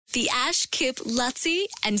The Ash, Kip, Lutzi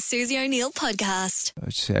and Susie O'Neill podcast.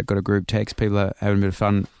 I got a group text. People are having a bit of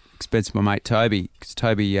fun. Expensive, my mate Toby. Because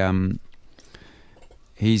Toby,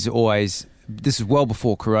 he's always... This is well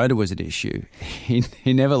before Corona was an issue. He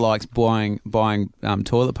never likes buying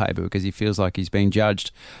toilet paper because he feels like he's being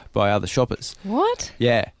judged by other shoppers. What?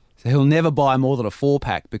 Yeah. So he'll never buy more than a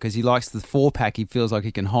 4-pack because he likes the 4-pack. He feels like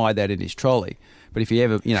he can hide that in his trolley. But if he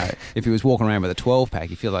ever, if he was walking around with a 12-pack,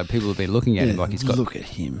 he feels like people have been looking at him like he's got... Look at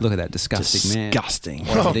him. Look at that disgusting man. Disgusting.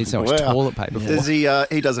 Why does he need so much toilet paper for? Does he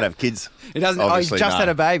doesn't have kids. He doesn't. Obviously, he's just had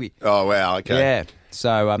a baby. Oh, wow, okay. Yeah.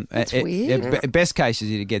 So, That's weird. best case is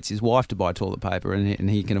he gets his wife to buy toilet paper and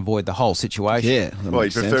he can avoid the whole situation. Yeah. Well,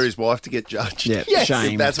 he'd prefer his wife to get judged. Yeah, Yes.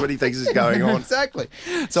 shame. That's what he thinks is going on. Exactly.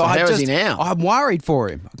 So how is he now? I'm worried for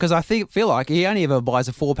him because I feel like he only ever buys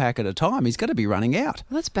a 4-pack at a time. He's going to be running out.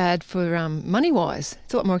 Well, that's bad for money-wise.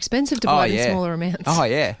 It's a lot more expensive to buy it in smaller amounts. Oh,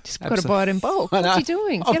 yeah. Just got to buy it in bulk. I know. What's he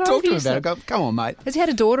doing? I've Get talked to over him about it. yourself. Come on, mate. Has he had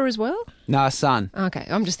a daughter as well? No, son. Okay,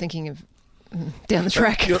 I'm just thinking of down the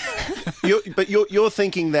track. You're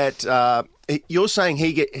thinking that you're saying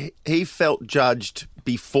he felt judged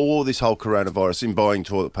before this whole coronavirus in buying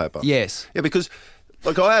toilet paper. Yes. Yeah, because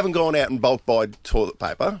I haven't gone out and bulk buy toilet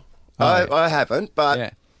paper. Oh, I haven't, but. Yeah.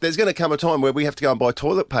 There's going to come a time where we have to go and buy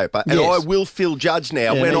toilet paper, and Yes. I will feel judged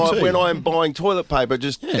now Yeah, me too. when I am buying toilet paper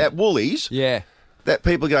just at Woolies. Yeah. That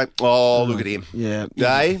people are going, oh, look at him. Yeah.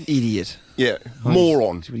 Eh? Idiot. Yeah,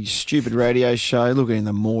 moron. His stupid radio show. Look at him,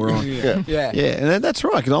 the moron. Yeah. Yeah. Yeah, and that's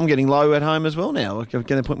right, because I'm getting low at home as well now. Like, I'm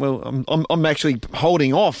getting to the point where I'm actually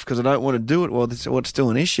holding off because I don't want to do it while it's still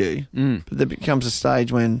an issue. But there becomes a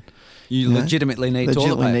stage when You legitimately need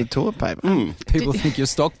toilet paper. need toilet paper. People think you're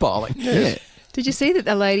stockpiling. Yeah. Did you see that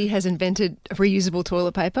a lady has invented reusable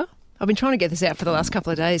toilet paper? I've been trying to get this out for the last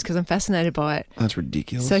couple of days because I'm fascinated by it. That's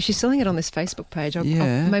ridiculous. So she's selling it on this Facebook page.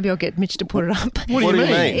 Yeah. Maybe I'll get Mitch to put it up. What do you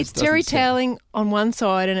mean? It's terry toweling on one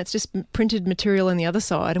side and it's just printed material on the other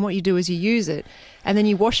side. And what you do is you use it and then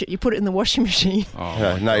you wash it. You put it in the washing machine.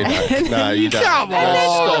 No, you don't. No, you don't. Come on.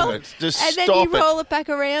 Stop it. Just And then stop you it. roll it back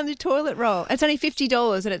around the toilet roll. It's only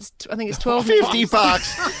 $50 and I think it's 12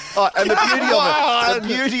 $50. Oh, and the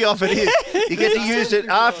beauty of it is you get to use it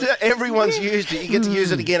after everyone's used it. You get to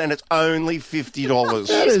use it again, and it's only $50.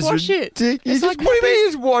 That Just is wash it. ridiculous. It's like What do you mean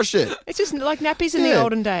you just wash it? It's just like nappies in the Yeah.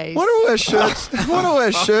 olden days. Why do our shirts? Why do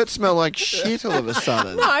our shirts smell like shit all of a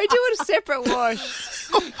sudden? No, do it a separate wash.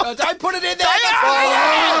 Don't put it in there.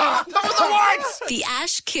 The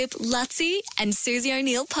Ash, Kip, Lutzi and Susie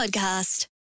O'Neill podcast.